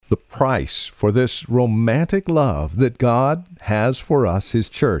price for this romantic love that God has for us, His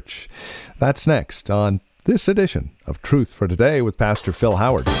church. That's next on this edition of Truth for Today with Pastor Phil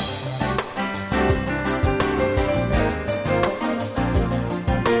Howard.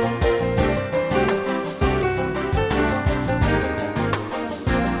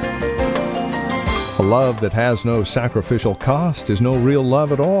 A love that has no sacrificial cost is no real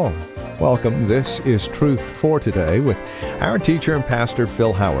love at all. Welcome. This is Truth for Today with our teacher and pastor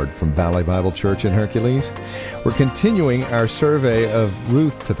Phil Howard from Valley Bible Church in Hercules. We're continuing our survey of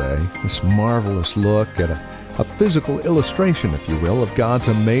Ruth today, this marvelous look at a physical illustration, if you will, of God's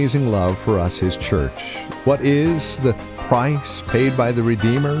amazing love for us, His church. What is the price paid by the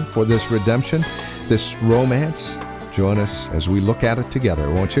Redeemer for this redemption, this romance? Join us as we look at it together,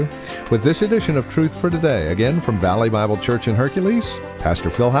 won't you? With this edition of Truth for Today, again from Valley Bible Church in Hercules,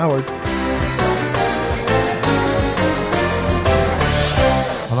 Pastor Phil Howard.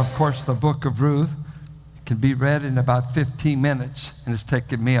 Well, of course, the book of Ruth can be read in about 15 minutes, and it's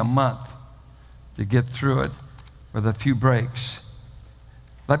taken me a month to get through it with a few breaks.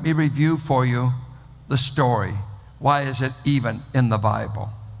 Let me review for you the story. Why is it even in the Bible?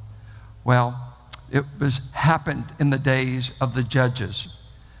 Well, it happened in the days of the judges,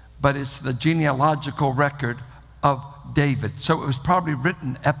 but it's the genealogical record of David. So it was probably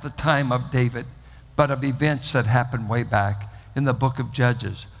written at the time of David, but of events that happened way back in the book of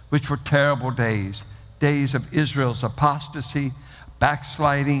Judges, which were terrible days, days of Israel's apostasy,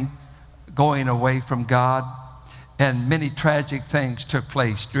 backsliding, going away from God, and many tragic things took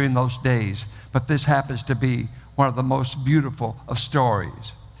place during those days. But this happens to be one of the most beautiful of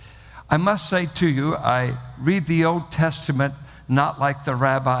stories. I must say to you, I read the Old Testament not like the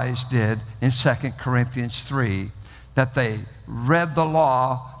rabbis did in 2 Corinthians 3, that they read the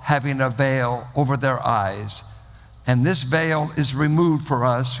law having a veil over their eyes. And this veil is removed for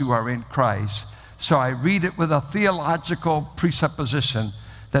us who are in Christ. So I read it with a theological presupposition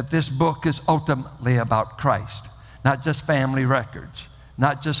that this book is ultimately about Christ, not just family records,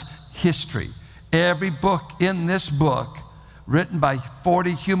 not just history. Every book in this book, written by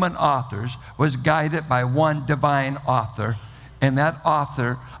 40 human authors, was guided by one divine author. And that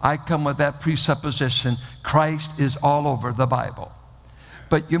author, I come with that presupposition, Christ is all over the Bible.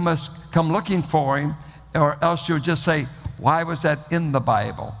 But you must come looking for Him, or else you'll just say, why was that in the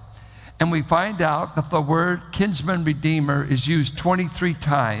Bible? And we find out that the word kinsman redeemer is used 23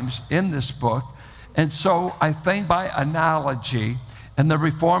 times in this book. And so I think by analogy, and the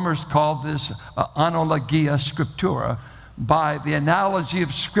reformers called this analogia scriptura, by the analogy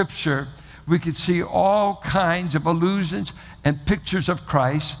of Scripture, we could see all kinds of allusions and pictures of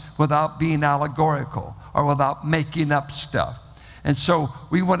Christ without being allegorical or without making up stuff. And so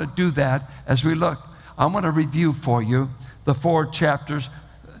we want to do that as we look. I want to review for you the 4 chapters.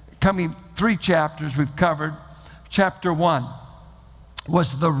 Coming 3 chapters we've covered. Chapter 1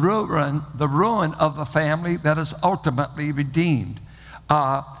 was the ruin of the family that is ultimately redeemed.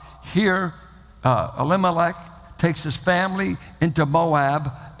 Here, Elimelech takes his family into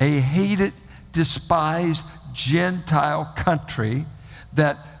Moab, a hated, despised Gentile country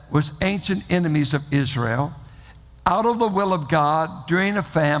that was ancient enemies of Israel, out of the will of God during a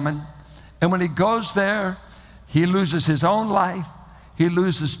famine. And when he goes there, he loses his own life. He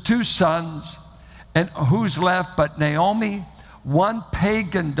loses 2 sons. And who's left but Naomi, one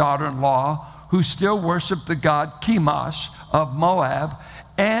pagan daughter-in-law who still worshiped the god Chemosh of Moab,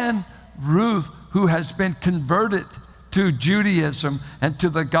 and Ruth, who has been converted to Judaism and to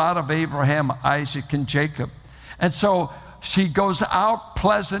the God of Abraham, Isaac, and Jacob. And so she goes out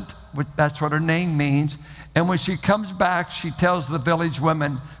pleasant, that's what her name means. And when she comes back, she tells the village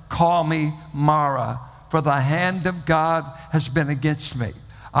women, call me Mara, for the hand of God has been against me.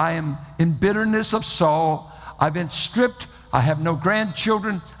 I am in bitterness of soul. I've been stripped. I have no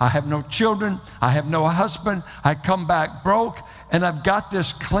grandchildren. I have no children. I have no husband. I come back broke, and I've got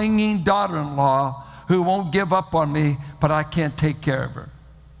this clinging daughter-in-law who won't give up on me, but I can't take care of her.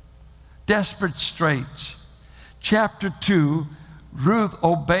 Desperate straits. Chapter 2, Ruth,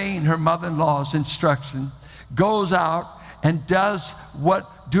 obeying her mother-in-law's instruction, goes out and does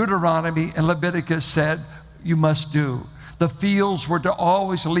what Deuteronomy and Leviticus said you must do. The fields were to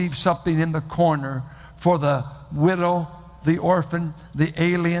always leave something in the corner for the widow, the orphan, the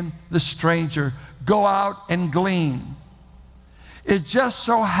alien, the stranger. Go out and glean. It just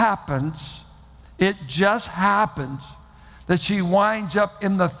happens that she winds up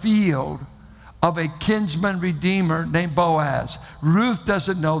in the field of a kinsman redeemer named Boaz. Ruth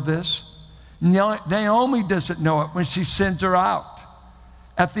doesn't know this. Naomi doesn't know it when she sends her out.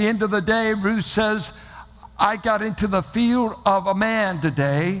 At the end of the day, Ruth says, I got into the field of a man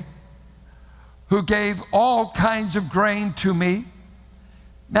today, who gave all kinds of grain to me.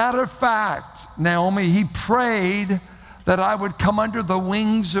 Matter of fact, Naomi, he prayed that I would come under the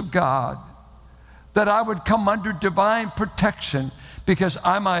wings of God, that I would come under divine protection, because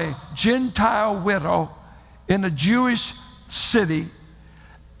I'm a Gentile widow in a Jewish city,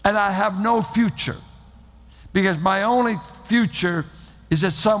 and I have no future, because my only future is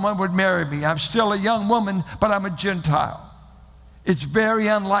that someone would marry me. I'm still a young woman, but I'm a Gentile. It's very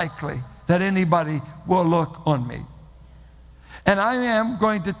unlikely that anybody will look on me. And I am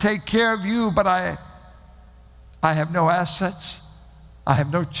going to take care of you, but I have no assets. I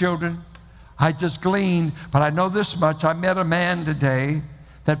have no children. I just gleaned, but I know this much. I met a man today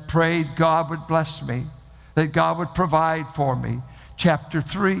that prayed God would bless me, that God would provide for me. Chapter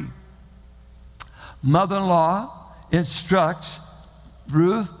 3. Mother-in-law instructs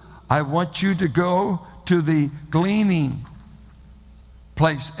Ruth, I want you to go to the gleaning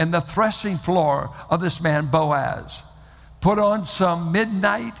place and the threshing floor of this man Boaz. Put on some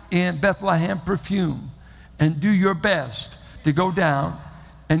midnight in Bethlehem perfume and do your best to go down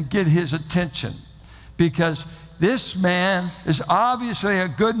and get his attention, because this man is obviously a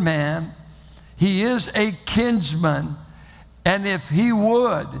good man. He is a kinsman, and if he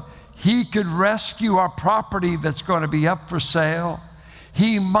would, he could rescue our property that's going to be up for sale.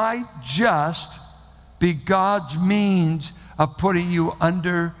 He might just be God's means of putting you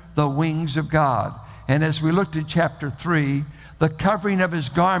under the wings of God. And as we looked in chapter 3, the covering of his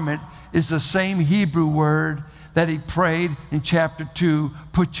garment is the same Hebrew word that he prayed in chapter 2,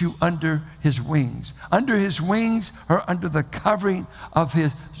 put you under his wings. Under his wings, or under the covering of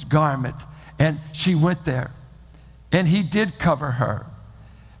his garment. And she went there, and he did cover her.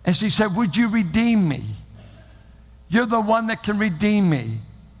 And she said, would you redeem me? You're the one that can redeem me.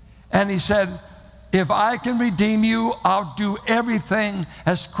 And he said, if I can redeem you, I'll do everything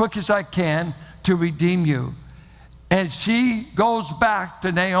as quick as I can to redeem you. And she goes back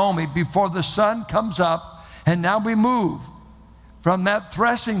to Naomi before the sun comes up, and now we move from that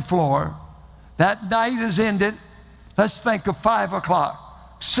threshing floor. That night is ended. Let's think of 5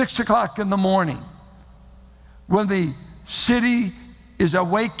 o'clock, 6 o'clock in the morning, when the city is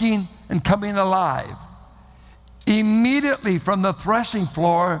awaking and coming alive. Immediately from the threshing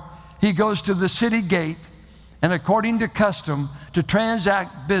floor, he goes to the city gate, and according to custom, to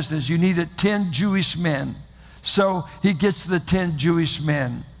transact business, you needed 10 Jewish men. So he gets the 10 Jewish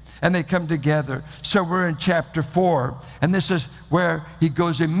men, and they come together. So we're in chapter 4, and this is where he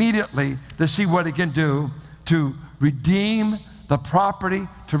goes immediately to see what he can do to redeem the property,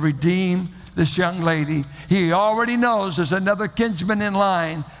 to redeem this young lady. He already knows there's another kinsman in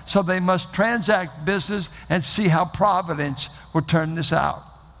line, so they must transact business and see how providence will turn this out.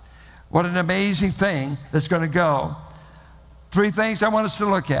 What an amazing thing that's going to go. 3 things I want us to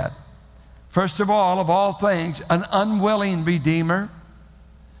look at. First of all things, an unwilling redeemer.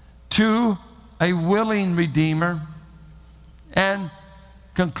 2, a willing redeemer. And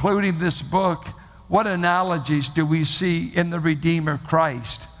concluding this book, what analogies do we see in the Redeemer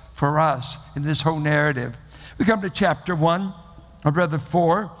Christ for us in this whole narrative? We come to chapter 1, or rather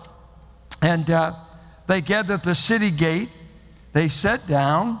 4, and they gather at the city gate. They sat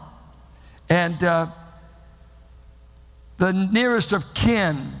down, and the nearest of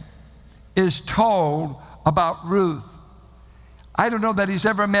kin is told about Ruth. I don't know that he's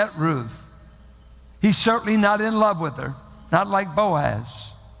ever met Ruth. He's certainly not in love with her, not like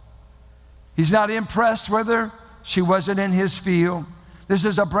Boaz. He's not impressed with her. She wasn't in his field. This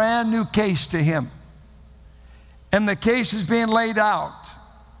is a brand new case to him. And the case is being laid out.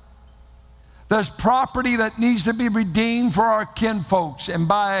 There's property that needs to be redeemed for our kinfolks, and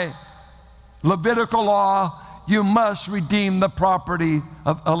by Levitical law, you must redeem the property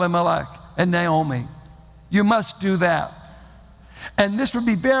of Elimelech and Naomi. You must do that. And this would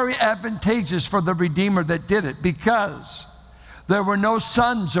be very advantageous for the Redeemer that did it, because there were no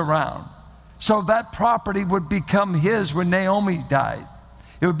sons around. So that property would become his when Naomi died.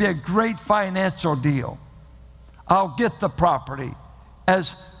 It would be a great financial deal. I'll get the property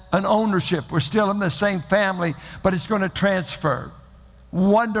as an ownership. We're still in the same family, but it's going to transfer.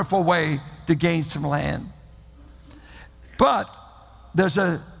 Wonderful way to gain some land. But there's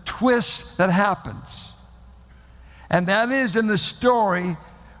a twist that happens. And that is in the story,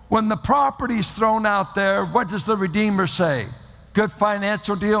 when the property's thrown out there, what does the Redeemer say? Good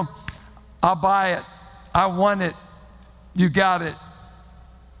financial deal? I'll buy it. I want it. You got it.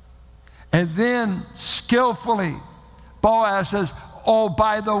 And then skillfully, Boaz says, oh,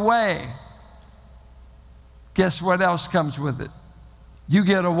 by the way, guess what else comes with it? You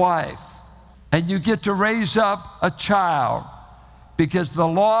get a wife, and you get to raise up a child, because the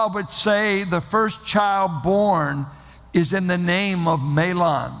law would say the first child born is in the name of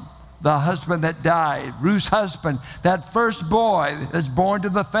Mahlon, the husband that died, Ruth's husband. That first boy that's born to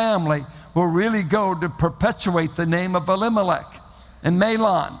the family will really go to perpetuate the name of Elimelech and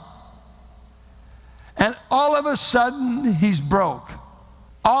Mahlon. And all of a sudden, he's broke.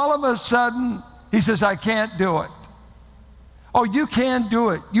 All of a sudden, he says, I can't do it. Oh, you can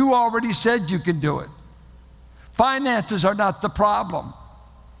do it. You already said you can do it. Finances are not the problem.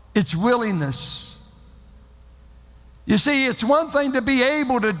 It's willingness. You see, it's one thing to be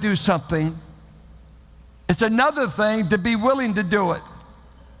able to do something. It's another thing to be willing to do it.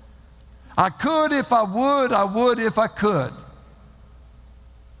 I could if I would if I could.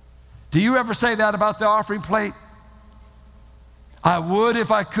 Do you ever say that about the offering plate? I would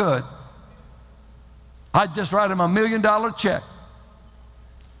if I could. I'd just write him $1 million check.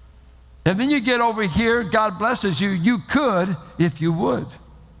 And then you get over here, God blesses you. You could if you would.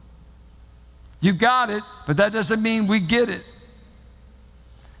 You got it, but that doesn't mean we get it.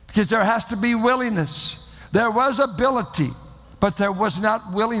 Because there has to be willingness. There was ability, but there was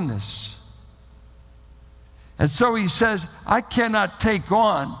not willingness. And so he says, I cannot take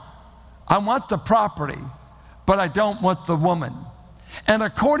on. I want the property, but I don't want the woman. And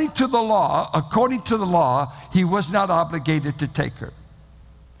according to the law, he was not obligated to take her.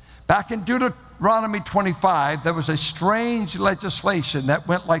 Back in Deuteronomy 25, there was a strange legislation that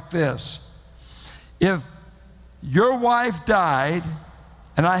went like this. If your wife died,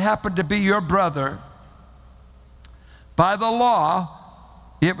 and I happened to be your brother, by the law,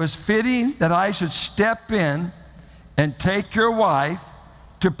 it was fitting that I should step in and take your wife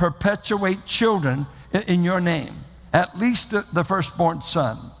to perpetuate children in your name, at least the firstborn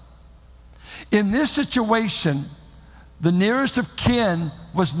son. In this situation, the nearest of kin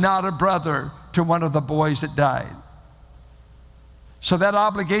was not a brother to one of the boys that died. So that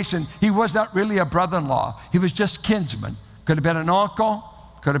obligation, he was not really a brother-in-law. He was just kinsman. Could have been an uncle,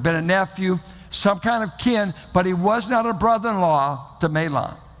 could have been a nephew, some kind of kin, but he was not a brother-in-law to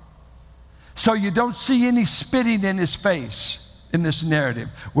Mahlon. So you don't see any spitting in his face in this narrative.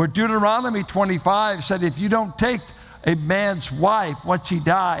 Where Deuteronomy 25 said, if you don't take a man's wife once he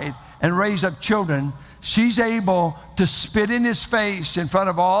died and raise up children, she's able to spit in his face in front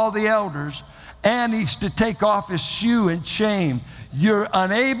of all the elders, and he's to take off his shoe in shame. You're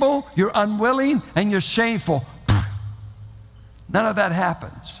unable, you're unwilling, and you're shameful. None of that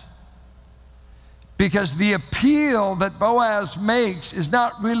happens. Because the appeal that Boaz makes is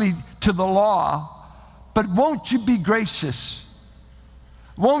not really to the law, but won't you be gracious?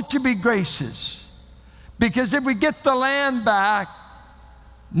 Won't you be gracious? Because if we get the land back,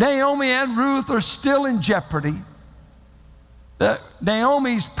 Naomi and Ruth are still in jeopardy.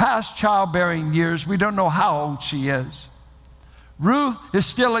 Naomi's past childbearing years, we don't know how old she is. Ruth is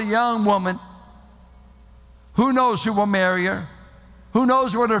still a young woman. Who knows who will marry her? Who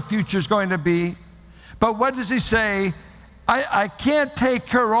knows what her future is going to be? But what does he say? I can't take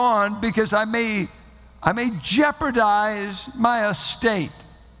her on because I may jeopardize my estate.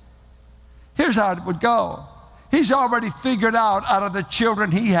 Here's how it would go. He's already figured out of the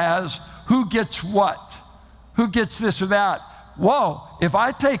children he has who gets what, who gets this or that. Whoa, if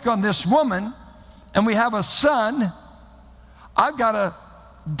I take on this woman and we have a son, I've got to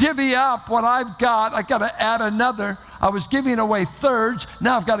divvy up what I've got. I've got to add another. I was giving away thirds.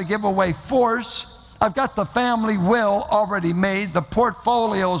 Now I've got to give away fourths. I've got the family will already made. The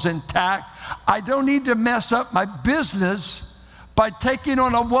portfolio's intact. I don't need to mess up my business by taking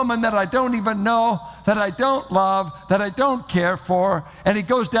on a woman that I don't even know, that I don't love, that I don't care for. And he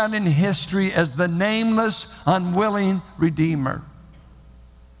goes down in history as the nameless, unwilling redeemer.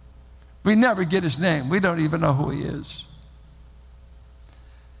 We never get his name. We don't even know who he is.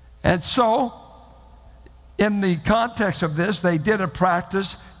 And so, in the context of this, they did a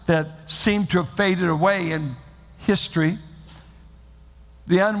practice that seemed to have faded away in history.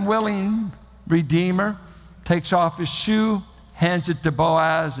 The unwilling redeemer takes off his shoe, hands it to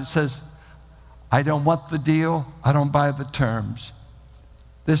Boaz, and says, I don't want the deal. I don't buy the terms.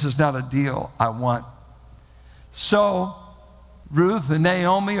 This is not a deal I want. So Ruth and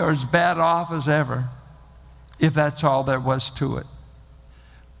Naomi are as bad off as ever, if that's all there was to it.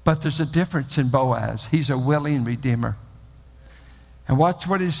 But there's a difference in Boaz. He's a willing redeemer. And watch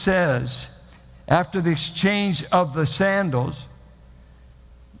what he says. After the exchange of the sandals,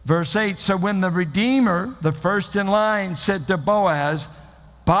 verse 8, so when the Redeemer, the first in line, said to Boaz,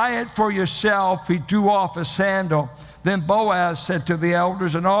 buy it for yourself, he drew off a sandal. Then Boaz said to the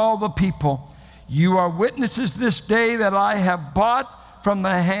elders and all the people, you are witnesses this day that I have bought from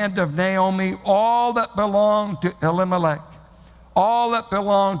the hand of Naomi all that belonged to Elimelech, all that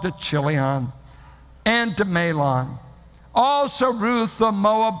belonged to Chilion and to Mahlon. Also Ruth the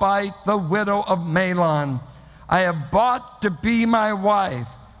Moabite, the widow of Mahlon, I have bought to be my wife,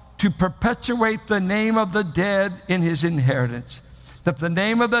 to perpetuate the name of the dead in his inheritance, that the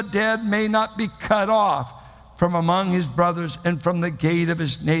name of the dead may not be cut off from among his brothers and from the gate of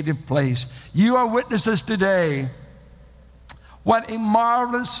his native place. You are witnesses today. What a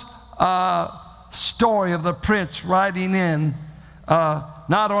marvelous story of the prince riding in,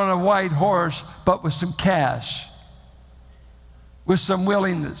 not on a white horse, but with some cash, with some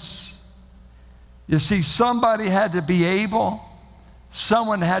willingness. You see, somebody had to be able,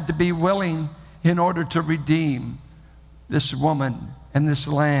 someone had to be willing in order to redeem this woman and this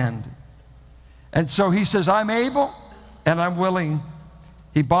land. And so he says, I'm able and I'm willing.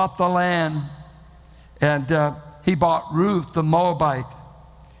 He bought the land, and he bought Ruth the Moabite.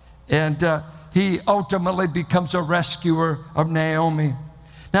 And he ultimately becomes a rescuer of Naomi.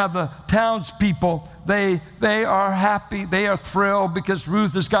 Now the townspeople, they are happy, they are thrilled, because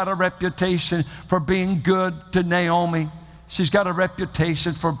Ruth has got a reputation for being good to Naomi. She's got a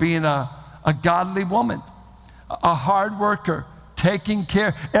reputation for being a godly woman, a hard worker, taking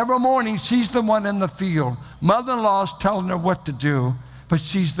care. Every morning she's the one in the field. Mother-in-law's telling her what to do, but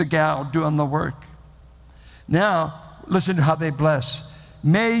she's the gal doing the work. Now, listen to how they bless.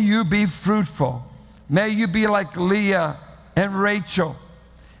 May you be fruitful. May you be like Leah and Rachel.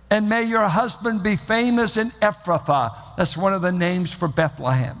 And may your husband be famous in Ephrathah. That's one of the names for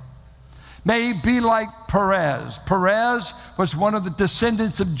Bethlehem. May he be like Perez. Perez was one of the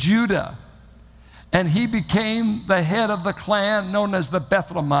descendants of Judah, and he became the head of the clan known as the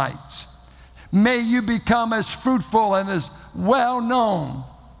Bethlehemites. May you become as fruitful and as well known.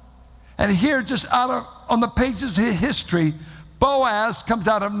 And here, just on the pages of history, Boaz comes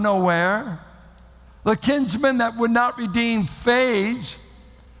out of nowhere. The kinsman that would not redeem fades.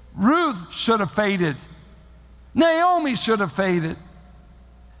 Ruth should have faded. Naomi should have faded.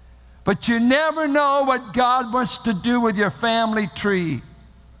 But you never know what God wants to do with your family tree.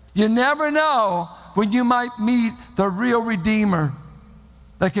 You never know when you might meet the real Redeemer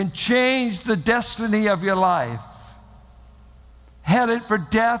that can change the destiny of your life. Headed for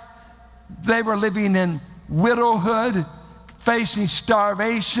death, they were living in widowhood, facing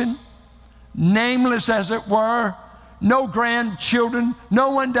starvation, nameless as it were, no grandchildren,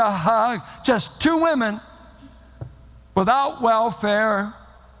 no one to hug, just two women without welfare.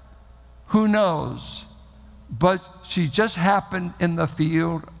 Who knows? But she just happened in the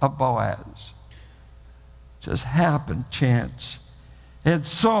field of Boaz. Just happened, chance. And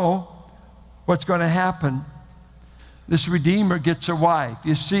so, what's going to happen? This Redeemer gets a wife.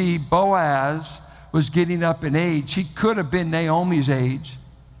 You see, Boaz was getting up in age. He could have been Naomi's age.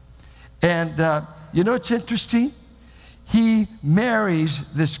 And you know what's interesting? He marries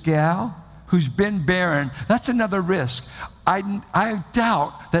this gal who's been barren. That's another risk. I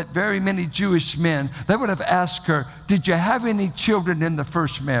doubt that very many Jewish men, they would have asked her, did you have any children in the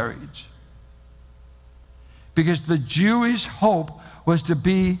first marriage? Because the Jewish hope was to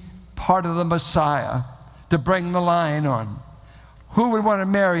be part of the Messiah, to bring the line on. Who would want to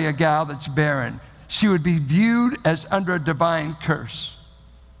marry a gal that's barren? She would be viewed as under a divine curse.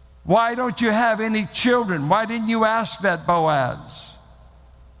 Why don't you have any children? Why didn't you ask that, Boaz?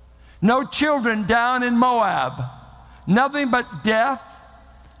 No children down in Moab. Nothing but death.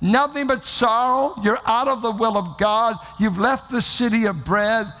 Nothing but sorrow. You're out of the will of God. You've left the city of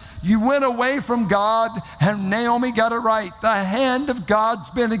bread. You went away from God, and Naomi got it right. The hand of God's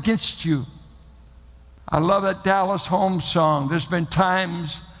been against you. I love that Dallas Holmes song. There's been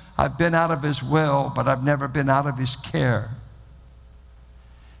times I've been out of his will, but I've never been out of his care.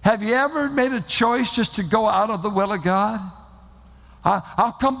 Have you ever made a choice just to go out of the will of God?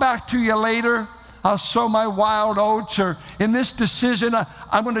 I'll come back to you later. I'll sow my wild oats, or in this decision,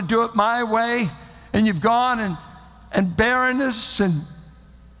 I'm going to do it my way. And you've gone, and barrenness and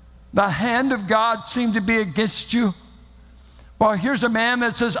the hand of God seemed to be against you. Well, here's a man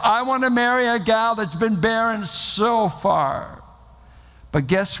that says, I want to marry a gal that's been barren so far. But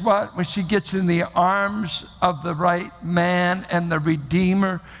guess what? When she gets in the arms of the right man and the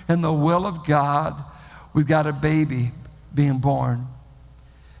Redeemer and the will of God, we've got a baby being born.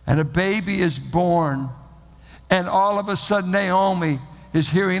 And a baby is born, and all of a sudden Naomi is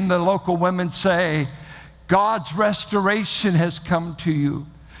hearing the local women say, God's restoration has come to you.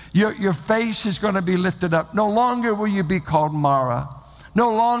 Your face is going to be lifted up. No longer will you be called Mara.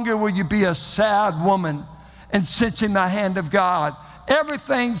 No longer will you be a sad woman and sensing the hand of God.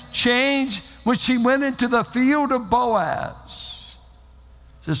 Everything changed when she went into the field of Boaz.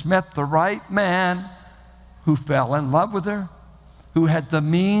 Just met the right man who fell in love with her, who had the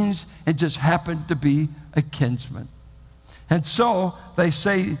means and just happened to be a kinsman. And so they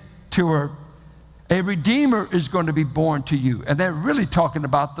say to her, a redeemer is going to be born to you. And they're really talking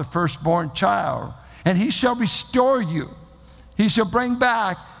about the firstborn child. And he shall restore you. He shall bring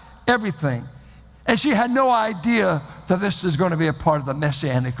back everything. And she had no idea that this is going to be a part of the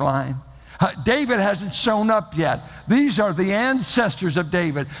Messianic line. David hasn't shown up yet. These are the ancestors of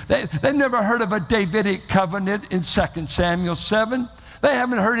David. They've never heard of a Davidic covenant in 2 Samuel 7. They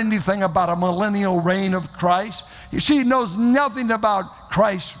haven't heard anything about a millennial reign of Christ. She knows nothing about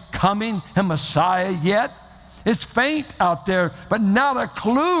Christ coming and Messiah yet. It's faint out there, but not a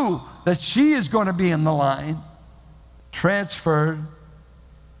clue that she is going to be in the line. Transferred.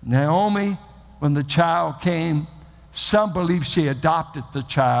 Naomi, when the child came, some believe she adopted the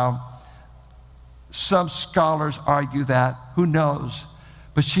child. Some scholars argue that. Who knows?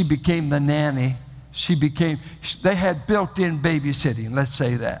 But she became the nanny. They had built-in babysitting, let's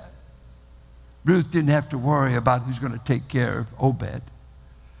say that. Ruth didn't have to worry about who's going to take care of Obed.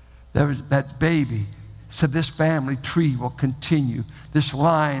 There was that baby. So this family tree will continue. This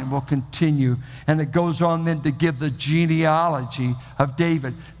line will continue. And it goes on then to give the genealogy of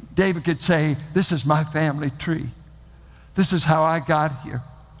David. David could say, this is my family tree. This is how I got here.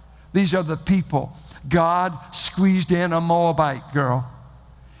 These are the people. God squeezed in a Moabite girl.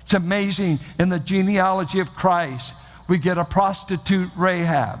 It's amazing. In the genealogy of Christ, we get a prostitute,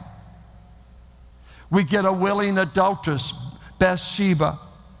 Rahab. We get a willing adulteress, Bathsheba.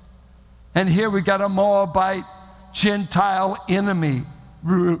 And here we got a Moabite Gentile enemy,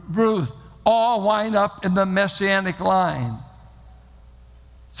 Ruth, all wind up in the Messianic line.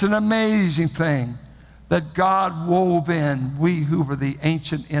 It's an amazing thing that God wove in, we who were the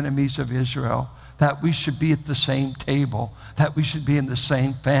ancient enemies of Israel, that we should be at the same table, that we should be in the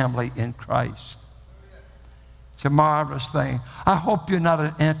same family in Christ. It's a marvelous thing. I hope you're not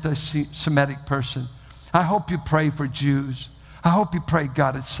an anti-Semitic person. I hope you pray for Jews. I hope you pray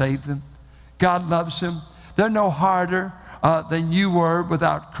God would save them. God loves them. They're no harder than you were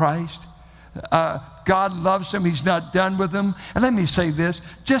without Christ. God loves them. He's not done with them. And let me say this,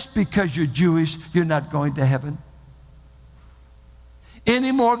 just because you're Jewish, you're not going to heaven.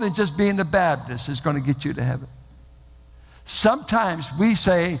 Any more than just being a Baptist is going to get you to heaven. Sometimes we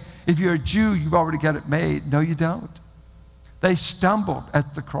say, if you're a Jew, you've already got it made. No, you don't. They stumbled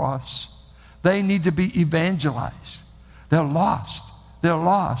at the cross. They need to be evangelized. They're lost. They're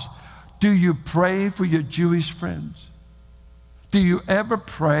lost. Do you pray for your Jewish friends? Do you ever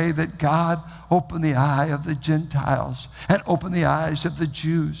pray that God open the eye of the Gentiles and open the eyes of the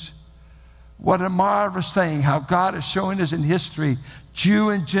Jews? What a marvelous thing, how God is showing us in history, Jew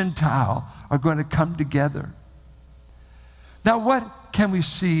and Gentile are going to come together. Now, what can we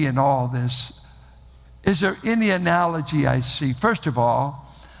see in all this? Is there any analogy I see? First of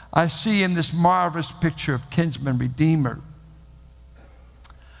all, I see in this marvelous picture of kinsman redeemer,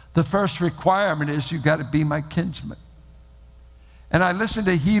 the first requirement is you've got to be my kinsman. And I listened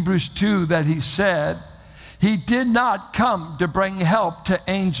to Hebrews 2 that he said, he did not come to bring help to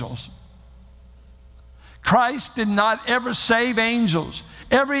angels. Christ did not ever save angels.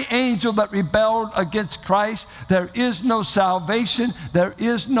 Every angel that rebelled against Christ, there is no salvation, there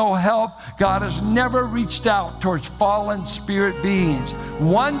is no help. God has never reached out towards fallen spirit beings.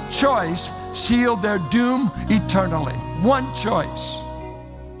 One choice sealed their doom eternally. One choice.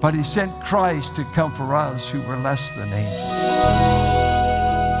 But he sent Christ to come for us who were less than angels.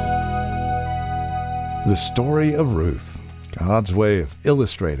 The story of Ruth, God's way of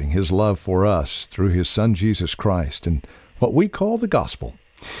illustrating his love for us through his son Jesus Christ and what we call the gospel.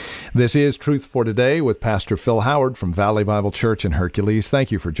 This is Truth for Today with Pastor Phil Howard from Valley Bible Church in Hercules.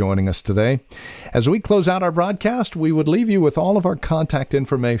 Thank you for joining us today. As we close out our broadcast, we would leave you with all of our contact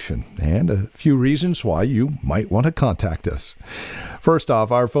information and a few reasons why you might want to contact us. First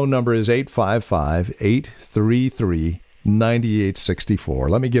off, our phone number is 855-833-9864.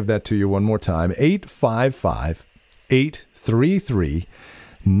 Let me give that to you one more time,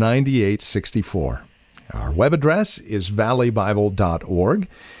 855-833-9864. Our web address is valleybible.org,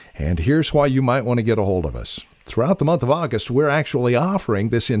 and here's why you might want to get a hold of us. Throughout the month of August, we're actually offering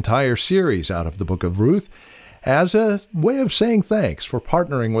this entire series out of the book of Ruth as a way of saying thanks for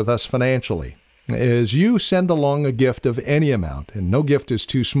partnering with us financially. As you send along a gift of any amount, and no gift is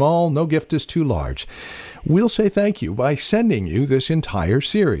too small, no gift is too large, we'll say thank you by sending you this entire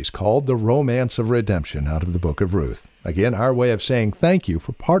series called The Romance of Redemption out of the book of Ruth. Again, our way of saying thank you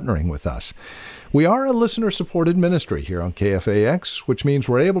for partnering with us. We are a listener-supported ministry here on KFAX, which means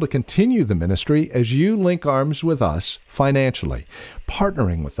we're able to continue the ministry as you link arms with us financially,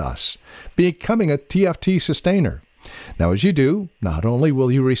 partnering with us, becoming a TFT sustainer. Now, as you do, not only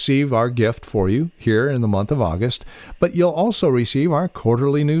will you receive our gift for you here in the month of August, but you'll also receive our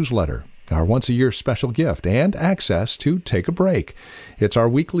quarterly newsletter, our once-a-year special gift, and access to Take a Break. It's our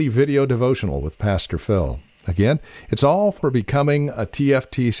weekly video devotional with Pastor Phil. Again, it's all for becoming a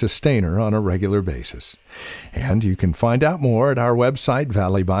TFT sustainer on a regular basis. And you can find out more at our website,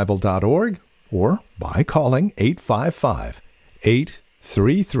 valleybible.org, or by calling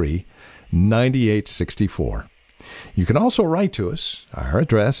 855-833-9864. You can also write to us. Our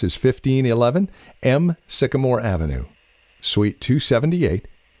address is 1511 M. Sycamore Avenue, Suite 278.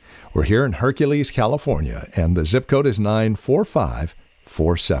 We're here in Hercules, California, and the zip code is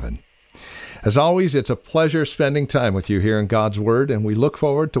 94547. As always, it's a pleasure spending time with you here in God's Word, and we look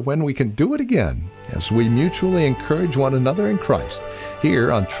forward to when we can do it again as we mutually encourage one another in Christ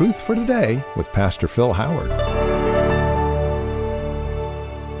here on Truth for Today with Pastor Phil Howard.